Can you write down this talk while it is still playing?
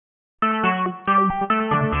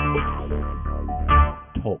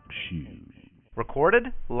Talk Show. Recorded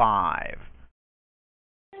live.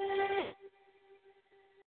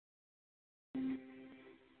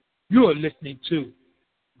 You are listening to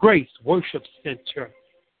Grace Worship Center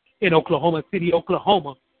in Oklahoma City,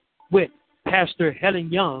 Oklahoma, with Pastor Helen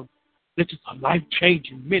Young. This is a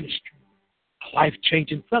life-changing ministry, a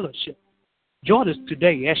life-changing fellowship. Join us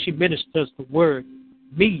today as she ministers the word,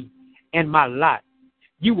 Me and My Lot.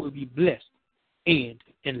 You will be blessed and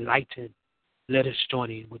enlightened. Let us join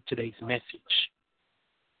in with today's message.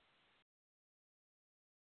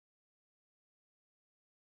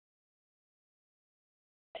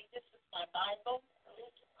 This is my Bible.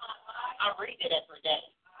 I read it every day.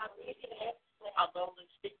 I boldly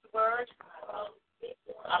speak the word.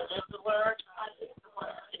 I live the word.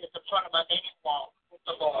 It is a part of my daily walk with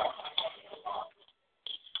the Lord.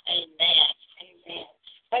 Amen. Amen.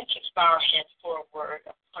 Let's just bow our heads for a word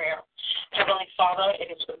of prayer. Heavenly Father,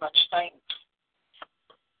 it is with much thanks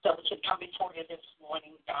that we can come before you this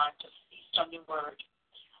morning, God, to feast on your word.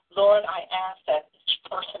 Lord, I ask that each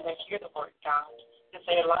person that hear the word, God, that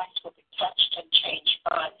their lives will be touched and changed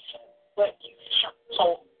by what you have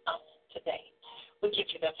told us today. We give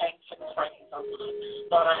you the thanks and praise, oh God.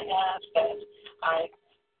 Lord, I ask that I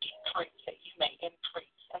decrease, that you may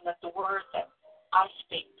increase, and that the words that I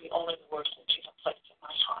speak be only the words that you have placed in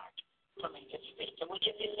my heart for me to speak. And we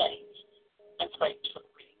give you thanks and praise for the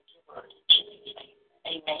reading of your word in Jesus' name.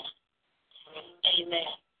 Amen.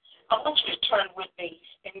 Amen. I want you to turn with me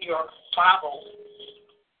in your Bible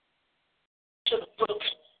to the book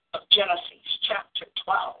of Genesis, chapter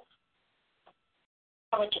 12.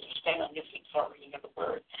 I want you to stand on your feet for a reading of the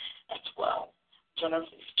word as well.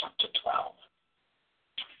 Genesis, chapter 12.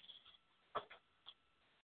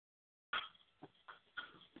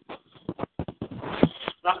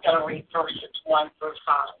 And I'm going to read verses 1 through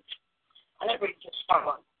 5. And it reads as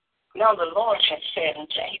follows. Now the Lord had said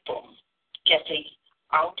unto Abram, Get thee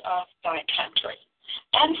out of thy country,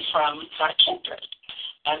 and from thy kindred,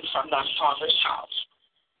 and from thy father's house,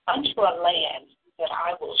 unto a land that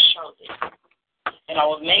I will show thee. And I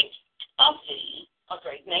will make of thee a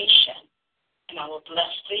great nation, and I will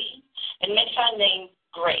bless thee, and make thy name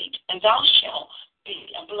great, and thou shalt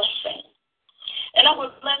be a blessing. And I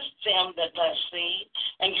will bless them that bless thee,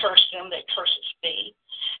 and curse them that curses thee.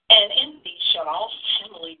 And in thee shall all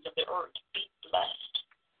families of the earth be blessed.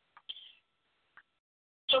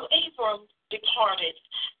 So Abram departed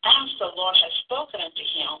as the Lord had spoken unto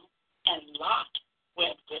him, and Lot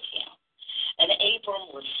went with him. And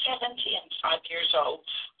Abram was 75 years old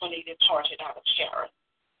when he departed out of Haran.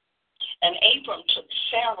 And Abram took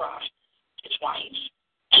Sarai, his wife,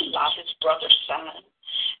 and Lot, his brother's son,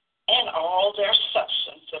 and all their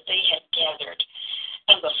substance that they had gathered,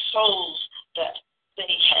 and the souls that they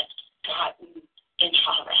had gotten in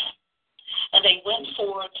Haran. And they went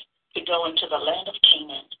forth to go into the land of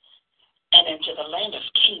Canaan, and into the land of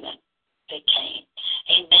Canaan they came.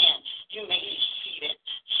 Amen. You may be seated.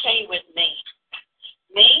 Say with me,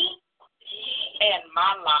 me and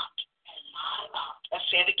my lot. Let's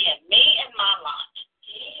say it again. Me and my lot.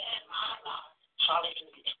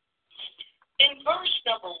 Hallelujah. In verse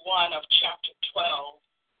number 1 of chapter 12,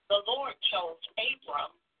 the Lord tells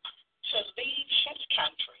Abram to leave his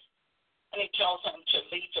country. And he tells him to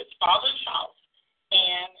leave his father's house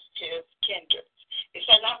and his kindred. Is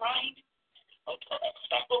that not right? Okay, let's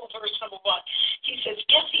back over verse number 1. He says,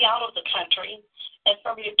 Get thee out of the country and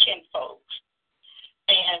from your kinfolks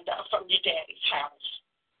and from your daddy's house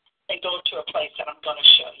and go to a place that I'm going to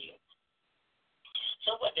show you.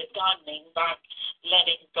 So what did God mean by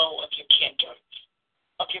letting go of your kindred,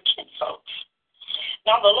 of your kinfolks?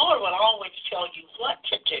 Now, the Lord will always tell you what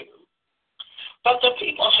to do, but the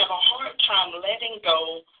people have a hard time letting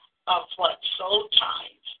go of what soul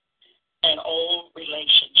ties and old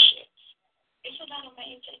relationships. Isn't that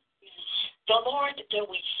amazing? The Lord, that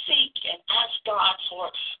we seek and ask God for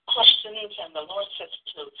questions, and the Lord says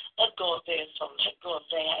to let go of this or let go of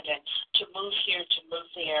that, and to move here, to move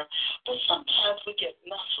there. But sometimes we get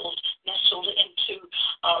nestled into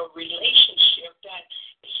a relationship that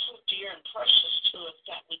is so dear and precious to us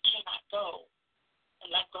that we cannot go and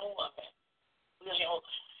let go of it. You know,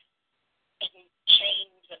 in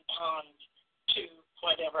chains and bonds to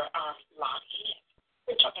whatever our lot is.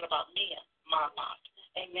 We're talking about me and my lot.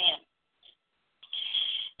 Amen.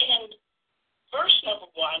 In verse number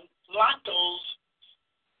 1, Lot goes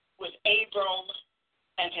with Abram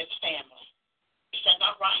and his family. Is that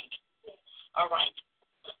not right? All right.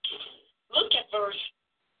 Look at verse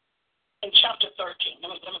in chapter 13.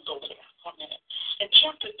 Let me go there for a minute. In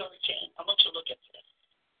chapter 13, I want you to look at this.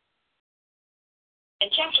 In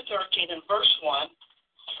chapter 13, in verse 1,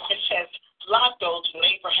 it says, Lot goes with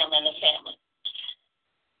Abraham and his family.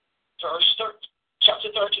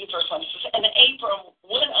 Chapter 13, verse 1 says, and Abram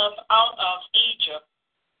went up out of Egypt,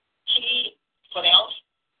 he, what else?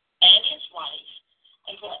 And his wife,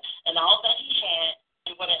 and all that he had,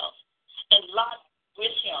 and what else? And Lot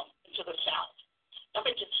with him into the south. Let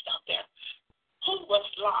me just stop there. Who was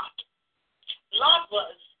Lot? Lot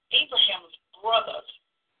was Abraham's brother's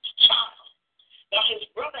child. Now, his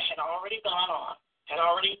brother had already gone on, had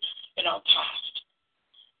already, passed.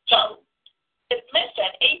 So it meant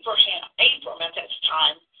that Abram at that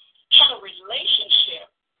time had a relationship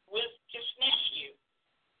with his nephew.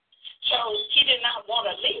 So he did not want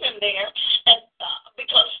to leave him there, and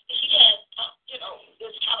because he had,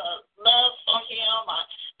 this kind of love for him. I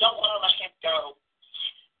don't want to let him go.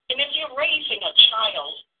 And if you're raising a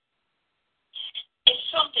child, it's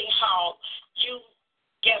something how you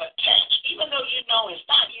get attached, even though you know it's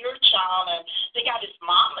not your child, and they got his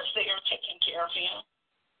mama's there taking care of him.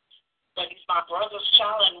 But he's my brother's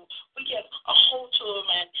child, and we get a hold to him,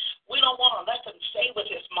 and we don't want to let him stay with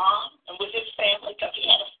his mom and with his family because he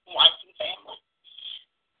had a wife and family.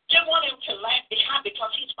 Didn't want him to lag behind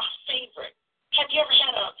because he's my favorite. Have you ever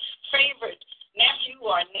had a favorite nephew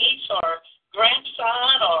or niece or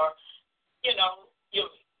grandson or,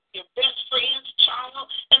 your best friend's child,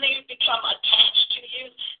 and they become attached to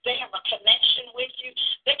you? They have a connection with you.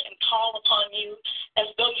 They can call upon you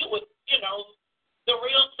as though you would, the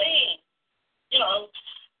real thing.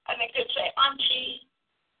 And they could say, auntie,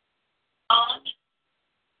 aunt,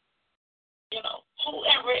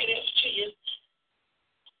 whoever it is to you,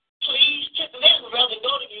 please, they would rather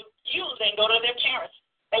go to you than go to their parents.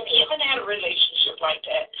 Have you ever had a relationship like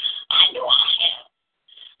that? I know I have.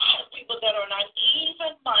 I have people that are not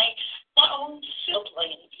even my own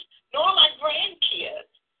siblings, nor my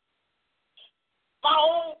grandkids. My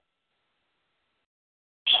own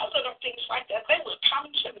cousin or things like that, they would come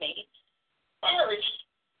to me first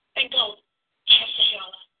and go, Pastor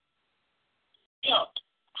Helen,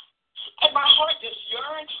 and my heart just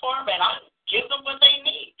yearns for them, and I give them what they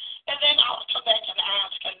need. And then I'll come back and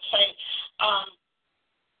ask and say,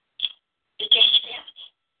 did you experience?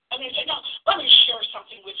 And they say, no, let me share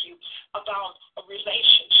something with you about a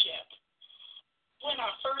relationship. When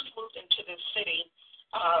I first moved into this city,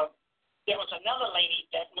 there was another lady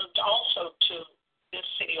that moved also to this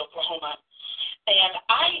city, Oklahoma, and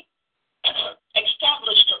I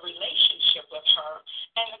established a relationship with her,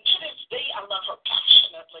 and to this day I love her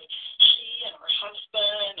passionately. She and her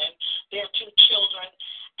husband and their 2 children,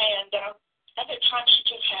 and at the time she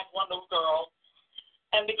just had one little girl,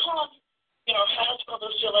 and because her husband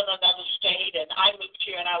was still in another state, and I moved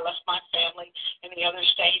here and I left my family in the other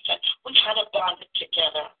states, and we kind of bonded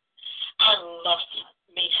together. I loved her.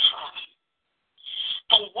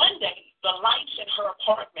 And one day, the lights in her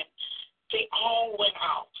apartment, they all went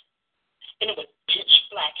out. And it was pitch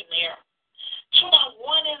black in there. So about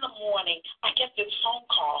 1 in the morning, I get this phone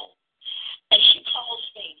call. And she calls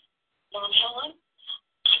me, Mom Helen?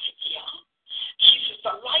 I said, yeah. She says,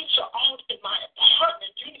 the lights are out in my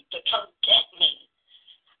apartment. You need to come get me.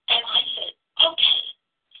 And I said, okay.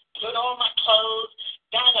 Put on my clothes,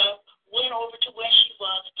 got up, went over to where she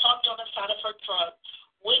was, parked on the side of her truck,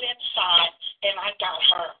 went inside, and I got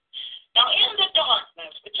her. Now, in the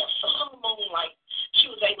darkness, with just a little moonlight,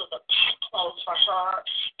 she was able to pack clothes for her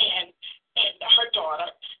and her daughter,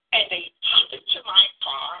 and they hopped into my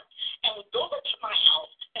car, and we go over to my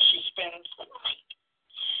house, and she spends the night.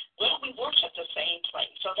 Well, we worked at the same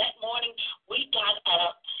place. So that morning, we got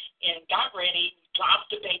up and got ready,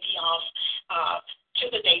 dropped the baby off to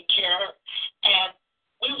the daycare, and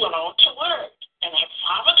we went on to work. And at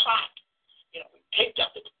 5 o'clock, we picked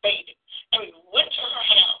up the baby, and we went to her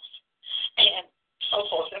house, and so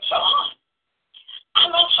forth and so on. I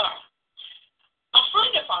love her. A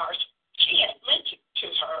friend of ours, she had mentioned to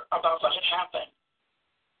her about what had happened.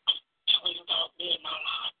 Tell me about me and my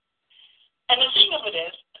life. And the thing of it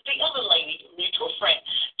is, the other lady, mutual friend,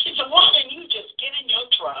 she said, why didn't you just get in your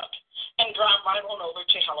truck and drive right on over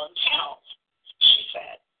to Helen's house? She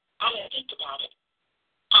said, I didn't think about it.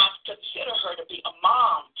 I consider her to be a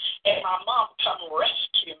mom, and my mom come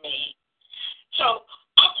rescue me. So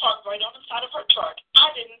I parked right on the side of her truck. I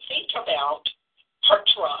didn't think about her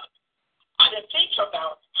truck. I didn't think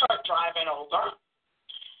about her driving over.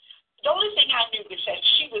 The only thing I knew was that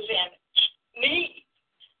she was in need,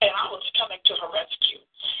 and I was coming to her rescue.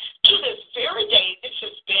 To this very day, this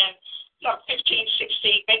has been 15,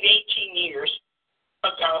 16, maybe 18 years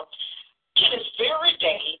ago. To this very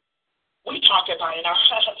day, we talk about it. Our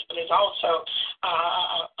husband is also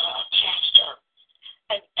a pastor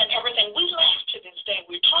and everything. We laugh to this day.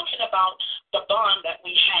 We're talking about the bond that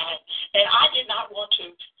we had. And I did not want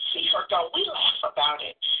to see her go. We laugh about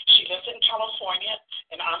it. She lives in California,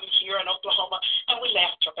 and I'm here in Oklahoma, and we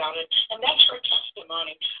laughed about it. And that's her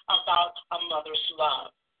testimony about a mother's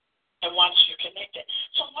love. And once you're connected.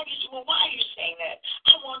 So when you say, well, why are you saying that?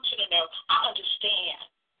 I want you to know, I understand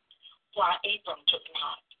why Abram took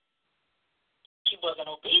Lot. He wasn't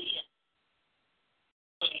obedient,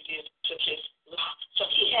 but he took his Lot. So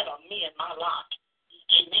he had on me and my Lot.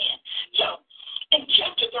 Amen. So in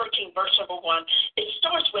chapter 13, verse number 1, it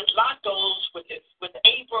starts with Lot goes with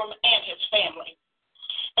Abram and his family.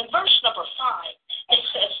 In verse number 5, it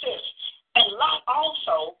says this, and Lot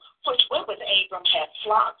also, which went with Abram, had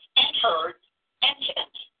flocks and herds and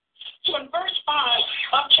tents. So in verse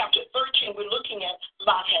 5 of chapter 13, we're looking at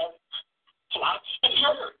Lot had flocks and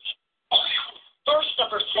herds. Verse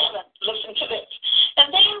number 7, listen to this.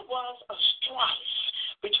 And there was a strife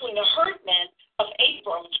between the herdmen of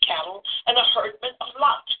Abram's cattle and the herdmen of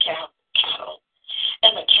Lot's cattle.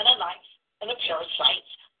 And the Canaanites and the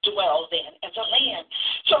Perizzites dwelled then as a land.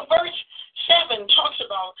 So verse 7 talks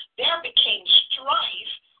about there became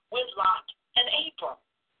strife with Lot and Abram.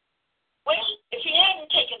 Well, if he hadn't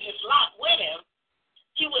taken his Lot with him,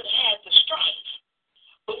 he would have had the strife.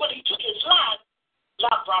 But when he took his Lot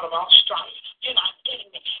brought about strife. You're not getting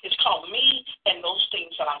me. It's called me and those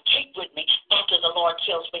things that I take with me after the Lord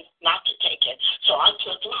tells me not to take it. So I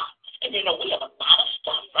took Lot. And we have a lot of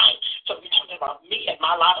stuff, right? So we're talking about me and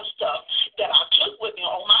my lot of stuff that I took with me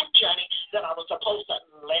on my journey that I was supposed to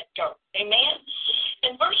let go. Amen?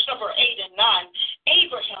 In verse number 8 and 9,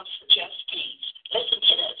 Abraham suggests peace. Listen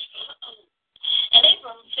to this. And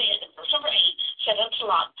Abraham said, in verse number 8, said unto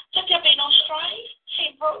Lot, let there be no strife.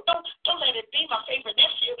 Hey, bro, don't let it be, my favorite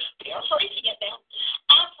nephew. Paraphrasing it now.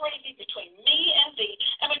 I pray thee between me and thee,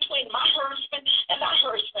 and between my herdsman and thy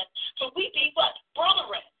herdsman. For we be what?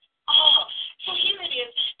 Brethren. Oh, so here it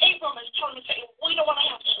is. Abram is telling me, saying, we don't want to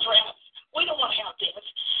have stress. We don't want to have this.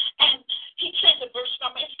 And he says in verse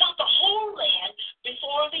number, it's not the whole land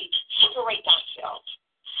before thee. Separate thyself.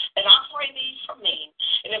 And I pray thee from me.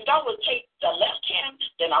 And if thou wilt take the left hand,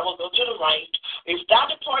 then I will go to the right. If thou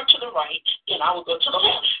depart to the right, then I will go to the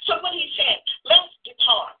left. So when he said, let's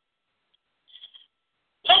depart.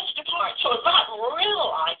 Let's depart. So Lot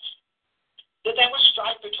realized that there was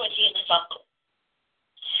strife between he and his uncle.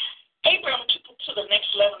 Abraham took it to the next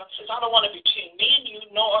level and says, I don't want to be between me and you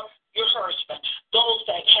nor your husband, those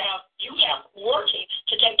that you have working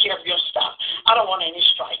to take care of your stuff. I don't want any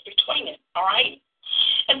strife between it, all right?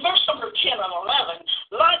 In verse number 10 and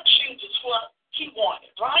 11, Lot chooses what he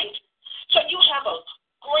wanted, right? So you have a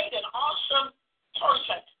great and awesome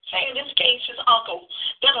person, say in this case his uncle,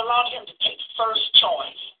 that allowed him to take first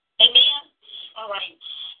choice. Amen? All right.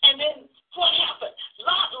 And then what happened?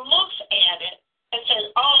 Lot looks at it and says,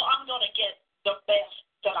 oh, I'm going to get the best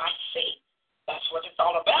that I see. That's what it's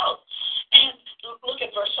all about. And look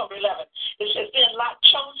at verse number 11. It says, then Lot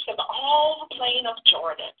chose him all the plain of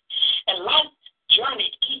Jordan. And Lot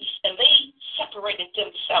journeyed east, and they separated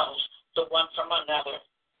themselves the one from another.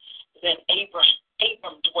 Then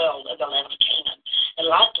Abram dwelled in the land of Canaan,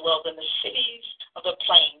 and Lot dwelled in the cities of the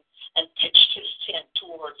plain and pitched his tent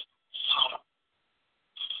towards Sodom.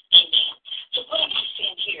 Amen. So what am I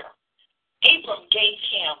seeing here? Abram gave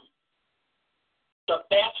him the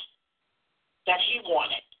best that he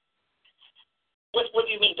wanted. What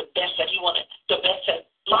do you mean the best that he wanted? The best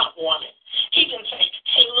that Lot wanted. He didn't say,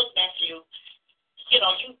 hey, look, nephew,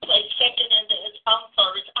 you placed second in this, I'm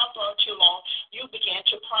first, I brought you along. You began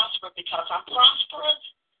to prosper because I'm prosperous.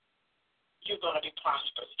 You're going to be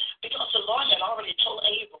prosperous. Because the Lord had already told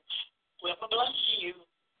Abram, whoever blesses you,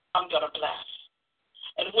 I'm going to bless.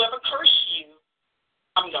 And whoever curses you,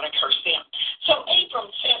 I'm going to curse them. So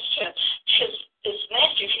Abram says to his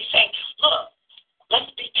nephew, he's saying, look,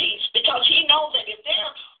 let's be peace. Because he knows that if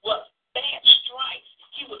there was bad strife,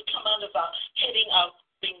 he would come under the heading of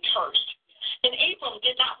being cursed. And Abram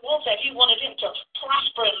did not want that. He wanted him to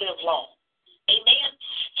prosper and live long. Amen.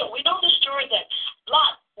 So we know the story that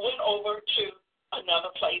Lot went over to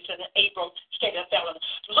another place and Abram stayed at that one.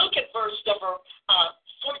 Look at verse number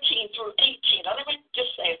 14 through 18. Now let me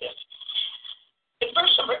just say this. In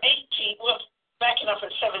verse number 18, well, backing up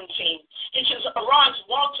at 17, it says, arise,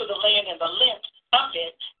 walk to the land in the length of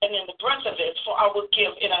it and in the breadth of it, for I will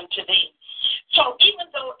give it unto thee. So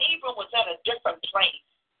even though Abram was at a different place,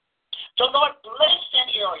 the Lord blessed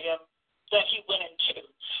that area that he went into.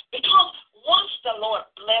 Because once the Lord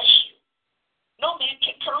bless you, no man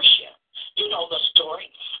can curse you. You know the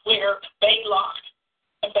story where Balak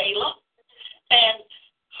and Balaam and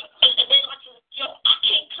Balak said, I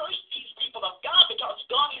can't curse these people of God because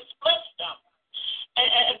God has blessed them.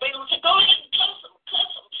 And Balaam said, go ahead and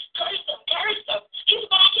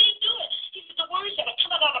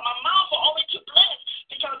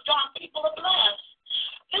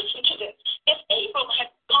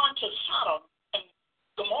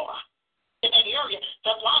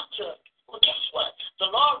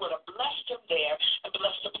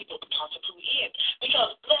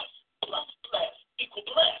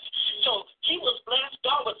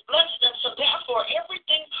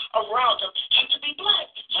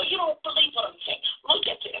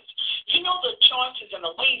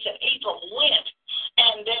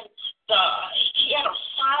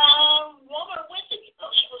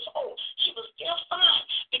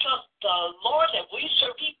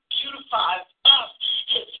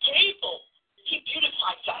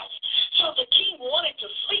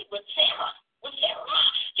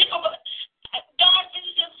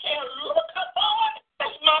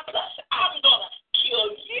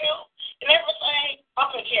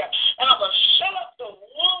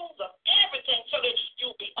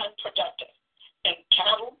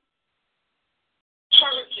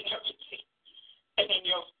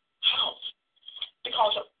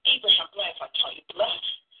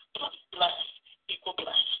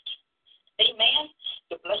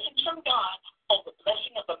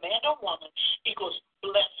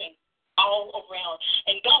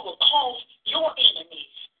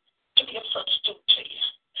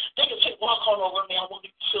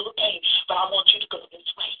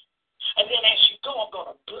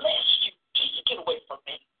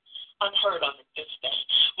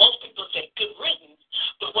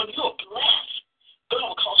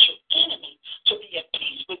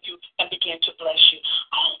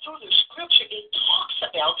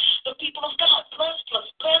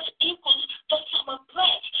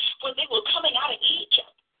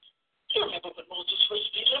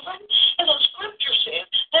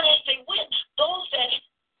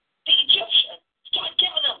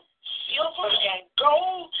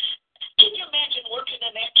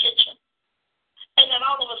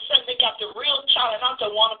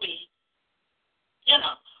don't want to be, you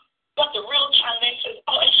know. But the real Chinese says,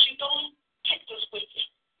 oh, as you go, take this with you.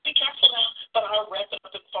 Be careful now, but I'll wrap it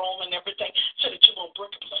up in foam and everything so that you won't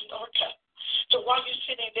break a plate or a cup. So while you're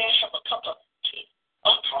sitting there, have a cup of tea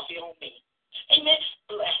or coffee on me. Amen.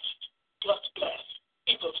 Blessed. Blessed.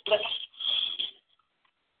 Equals blessed.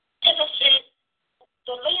 As I said,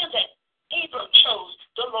 the land that Abram chose,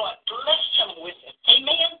 the Lord blessed him with it.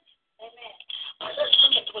 Amen? Amen. But let's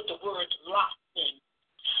look at what the word Lot means.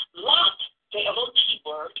 Lot, the L-O-T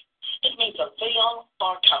word, it means a veil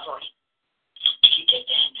or covering. Do you get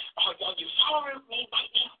that? Are you following me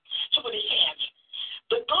right now? So what it says,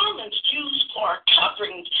 the garments used for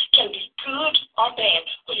coverings can be good or bad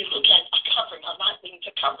when you look at a covering or not being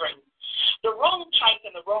a covering. The wrong type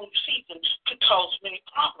in the wrong season could cause many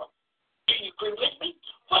problems. Do you agree with me?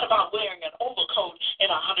 What about wearing an overcoat in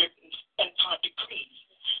 105 degrees?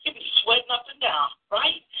 You'd be sweating up and down,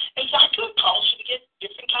 right? And so that could cause you to get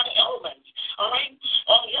different kind of elements, all right?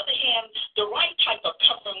 On the other hand, the right type of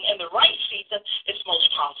covering in the right season is most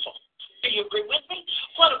powerful. Do you agree with me?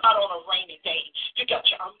 What about on a rainy day? You got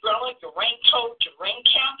your umbrella, your raincoat, your rain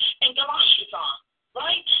cap, and galoshes on,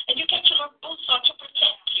 right? And you got your little boots on to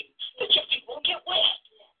protect you, that your feet won't get wet.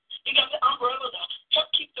 You got the umbrella to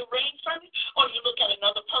help keep the rain from you, or you look at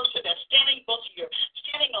another person that's standing, both of you are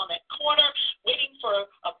standing on that corner, waiting for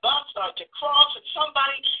a bus or to cross, and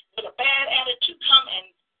somebody with a bad attitude come and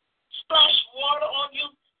splash water on you.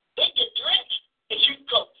 They get drenched, and you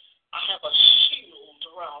go, I have a shield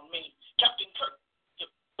around me. Captain Kirk, you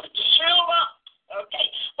put the shield up, okay?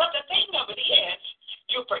 But the thing of it is,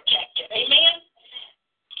 you're protected. Amen?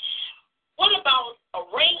 What about a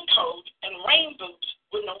raincoat and rain boots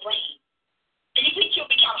with no rain? Do you think you'll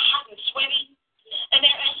be kind of hot and sweaty? And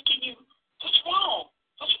they're asking you, what's wrong?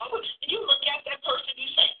 What's wrong? And you look at that person, you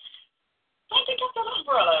say, why they got that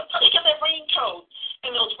umbrella? Why they got that raincoat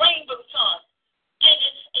and those rain boots on?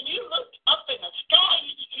 And you look up in the sky,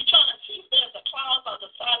 you're trying to see if there's a cloud by the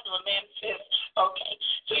size of a man's fist. Okay.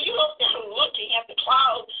 So you up there looking at the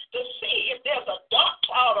cloud to see if there's a dark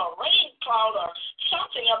cloud or rain cloud or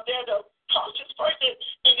something up there to cause this person,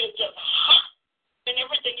 and it's just hot. And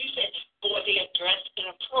everything you said, boy, they are dressed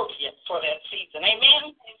inappropriate for that season.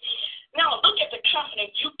 Amen? Now, look at the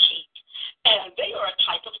covenant you keep, and they are a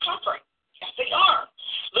type of covering. Yes, they are.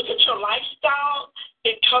 Look at your lifestyle.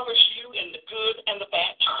 It covers you in the good and the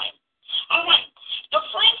bad time. All right. The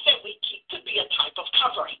friends that we keep could be a type of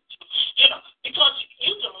covering, because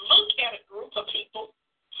you can look at a group of people,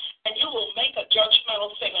 and you will make a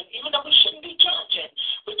judgmental statement, even though we shouldn't be judging.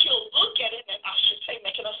 But you'll look at it, and I should say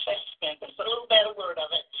make an assessment. That's a little better word of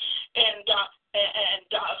it. And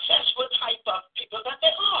assess what type of people that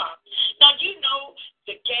they are. Now, you know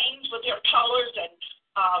the gangs with their colors and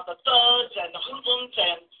the thugs and the hoodlums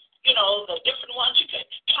and, the different ones. You can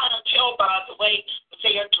kind of tell by the way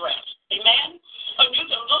they are dressed. Amen? And you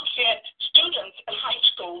can look at students in high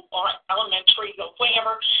school or elementary or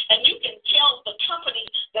wherever, and you can tell the company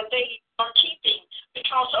that they are keeping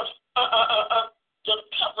because of the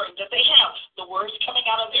covering that they have, the words coming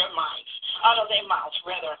out of their mouths,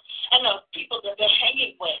 and the people that they're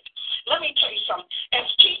hanging with. Let me tell you something. As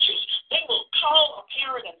teachers, they will call a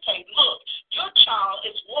parent and say, look, your child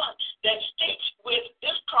is one that sticks with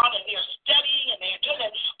this crowd and they're studying and they're doing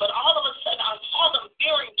it, but all of a sudden I saw them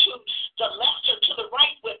veering to the left or to the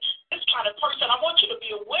right with this kind of person. I want you to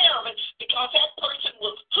be aware of it because that person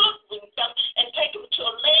will hoodwink them and take them to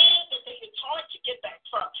a land that it's hard to get back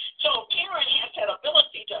from. So a parent has that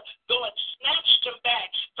ability to go and snatch them back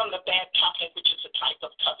from the bad company, which is a type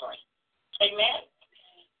of covering. Amen?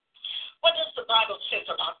 What does the Bible say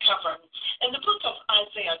about covering? In the book of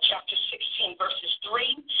Isaiah, chapter 16, verses 3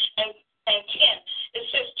 and 10, it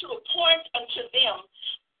says, to appoint unto them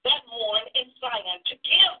that mourn in Zion, to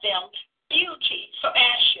give them beauty for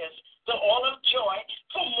ashes, the oil of joy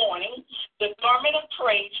for mourning, the garment of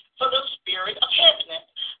praise for the spirit of heaviness,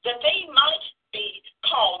 that they might be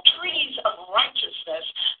called trees of righteousness,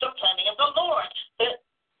 the planting of the Lord, that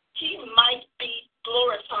he might be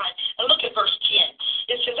glorified. And look at verse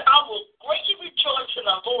 10. It says, I will greatly rejoice in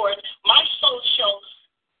the Lord. My soul shall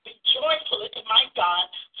be joyful in my God,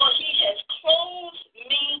 for he has clothed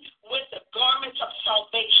me with the garments of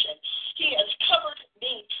salvation. He has covered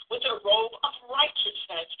me with a robe of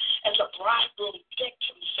righteousness, as a bridegroom decked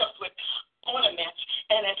himself with ornaments,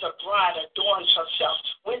 and as a bride adorns herself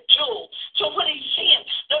with jewels. So what he's saying,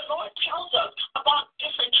 the Lord tells us about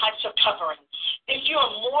different types of covering. If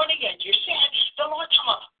you're mourning and you're sad, the Lord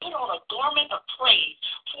tells us, put on a garment of praise.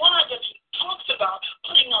 Why does he talks about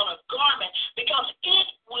putting on a garment? Because it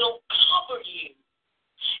will cover you.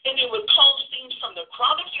 And it will close things from the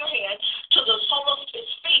crown of your head to the sole of his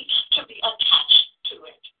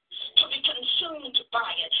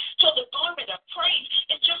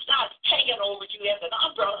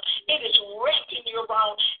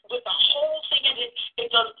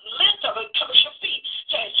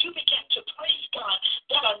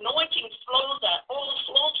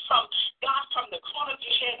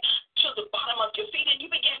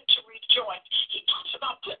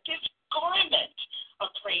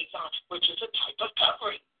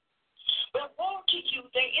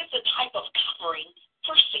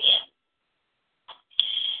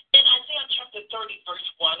 30, verse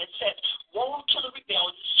 1, it says, "Woe to the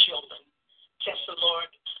rebellious children, says the Lord,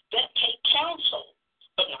 that take counsel,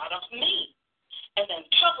 but not of me, and then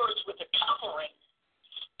cover us with a covering,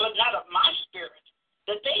 but not of my spirit,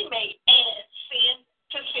 that they may add sin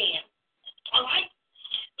to sin." All right?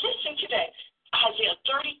 Listen to that. Isaiah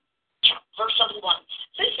 30, verse 1.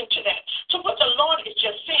 Listen to that. So what the Lord is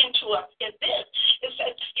just saying to us in this is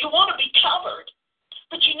that you want to be covered,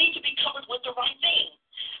 but you need to be covered with the right thing.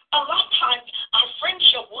 A lot of times, our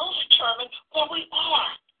friendship will determine where we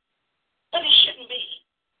are, but it shouldn't be.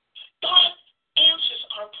 God answers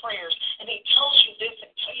our prayers, and he tells you this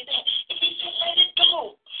and tell you that. If he said, let it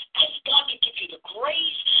go, ask God to give you the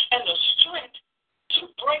grace and the strength to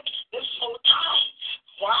break this soul tie.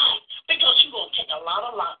 Why? Because you're going to take a lot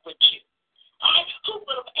of Lot with you. All right? Who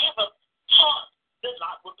would have ever thought that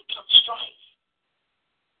Lot would become strife?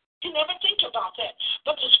 You never think about that.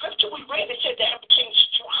 But the scripture we read, it said that it became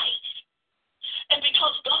strife. And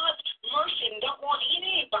because God's mercy and don't want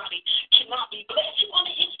anybody to not be blessed, he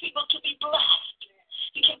wants his people to be blessed.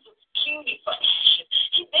 He gives us beauty for ashes.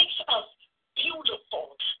 He makes us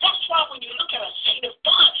beautiful. That's why when you look at a saint of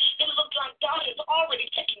God, it looks like God has already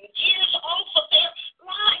taken years off of their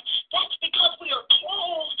life. That's because we are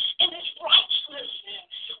clothed in his righteousness.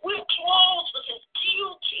 We're clothed with his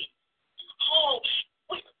beauty. Oh,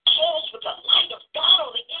 we're clothed with the light of God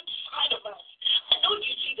on the inside of us. I know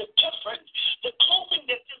you see the difference. The clothing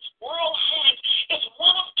that this world has is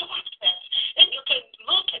one of darkness. And you can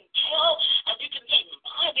look and tell, and you can say,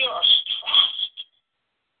 my, they are stressed.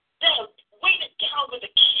 They're weighted down with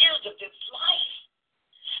the cares of this life.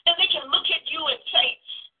 And they can look at you and say,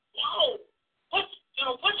 whoa,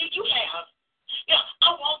 what do you have? I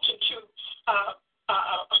walked into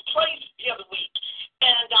a place the other week,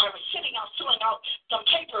 and I was sitting out filling out some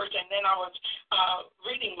papers, and then I was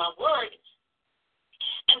reading my word.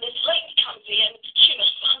 And this lady comes in, she and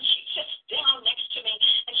her son, she sits down next to me,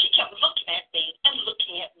 and she kept looking at me and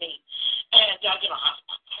looking at me. And, I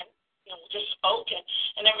just spoke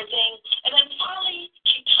and everything. And then finally,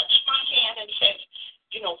 she touched my hand and said,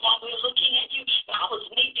 while we're looking at you, and I was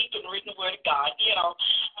knee deep in reading the word of God, And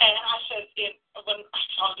I said, when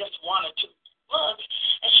I just wanted to look,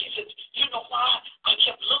 and she said, you know why I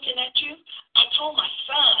kept looking at you? I told my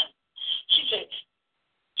son, she said,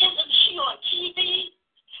 isn't she on TV?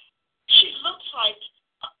 She looks like,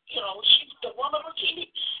 she's the woman on TV.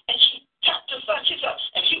 And she tapped her son. She said,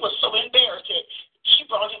 and he was so embarrassed that she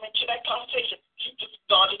brought him into that conversation. She just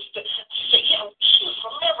started to say, she's a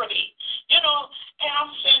celebrity, And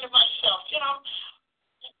I'm saying to myself,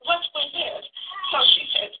 what's with this? So she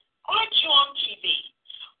says, aren't you on TV?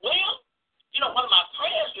 Well, one of my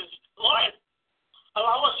prayers is, Lord,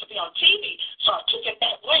 allow us to be on TV. So I took it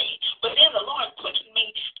that way. But then the Lord quickened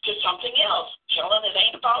me to something else. Tell her it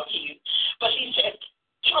ain't about you. But he said,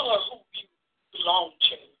 tell her who you belong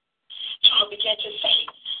to. So I began to say,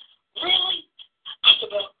 really? I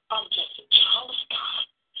said, well, I'm just a child of God.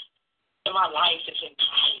 And my life is in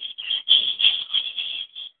Christ. She said, that's what it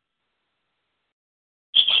is.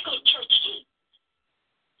 She said, I go to church too.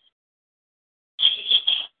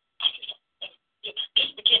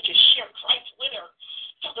 Just began to share Christ with her.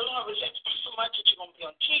 So the Lord was saying, it's not so much that you're going to be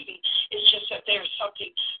on TV. It's just that there's something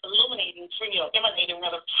illuminating from you, emanating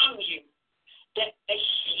rather from you, that they